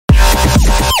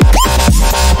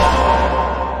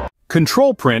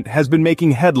Control Print has been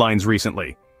making headlines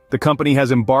recently. The company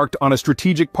has embarked on a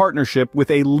strategic partnership with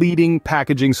a leading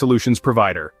packaging solutions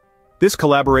provider. This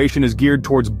collaboration is geared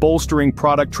towards bolstering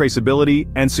product traceability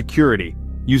and security,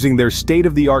 using their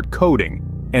state-of-the-art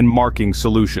coding and marking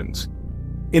solutions.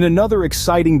 In another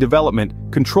exciting development,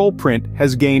 Control Print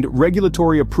has gained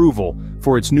regulatory approval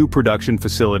for its new production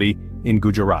facility in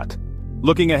Gujarat.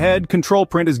 Looking ahead, Control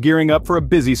Print is gearing up for a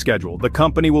busy schedule. The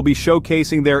company will be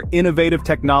showcasing their innovative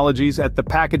technologies at the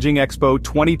Packaging Expo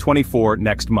 2024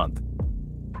 next month.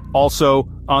 Also,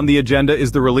 on the agenda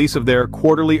is the release of their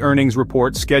quarterly earnings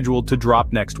report scheduled to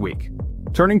drop next week.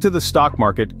 Turning to the stock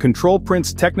market, Control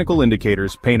Print's technical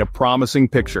indicators paint a promising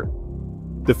picture.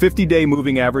 The 50-day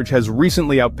moving average has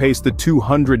recently outpaced the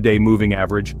 200-day moving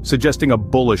average, suggesting a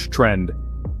bullish trend.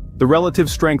 The relative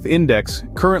strength index,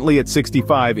 currently at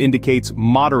 65, indicates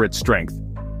moderate strength.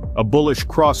 A bullish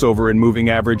crossover in moving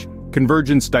average,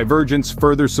 convergence-divergence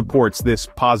further supports this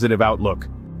positive outlook.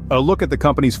 A look at the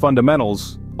company's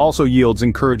fundamentals also yields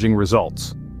encouraging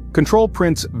results. Control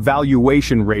Print's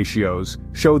valuation ratios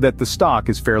show that the stock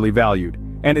is fairly valued,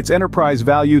 and its enterprise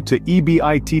value to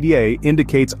EBITDA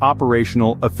indicates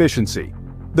operational efficiency.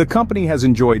 The company has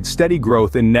enjoyed steady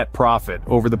growth in net profit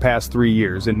over the past 3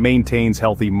 years and maintains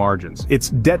healthy margins. Its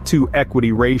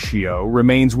debt-to-equity ratio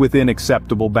remains within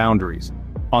acceptable boundaries.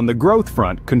 On the growth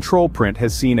front, Control Print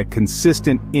has seen a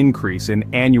consistent increase in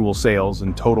annual sales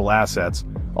and total assets,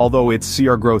 although its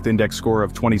CR Growth Index score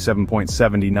of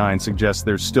 27.79 suggests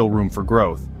there's still room for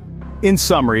growth. In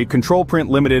summary, Control Print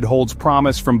Limited holds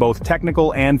promise from both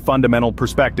technical and fundamental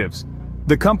perspectives.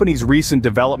 The company's recent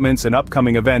developments and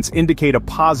upcoming events indicate a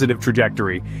positive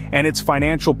trajectory, and its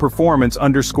financial performance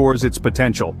underscores its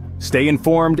potential. Stay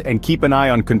informed and keep an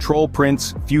eye on Control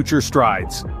Print's future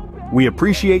strides. We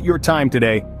appreciate your time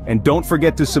today, and don't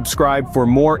forget to subscribe for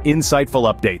more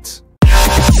insightful updates.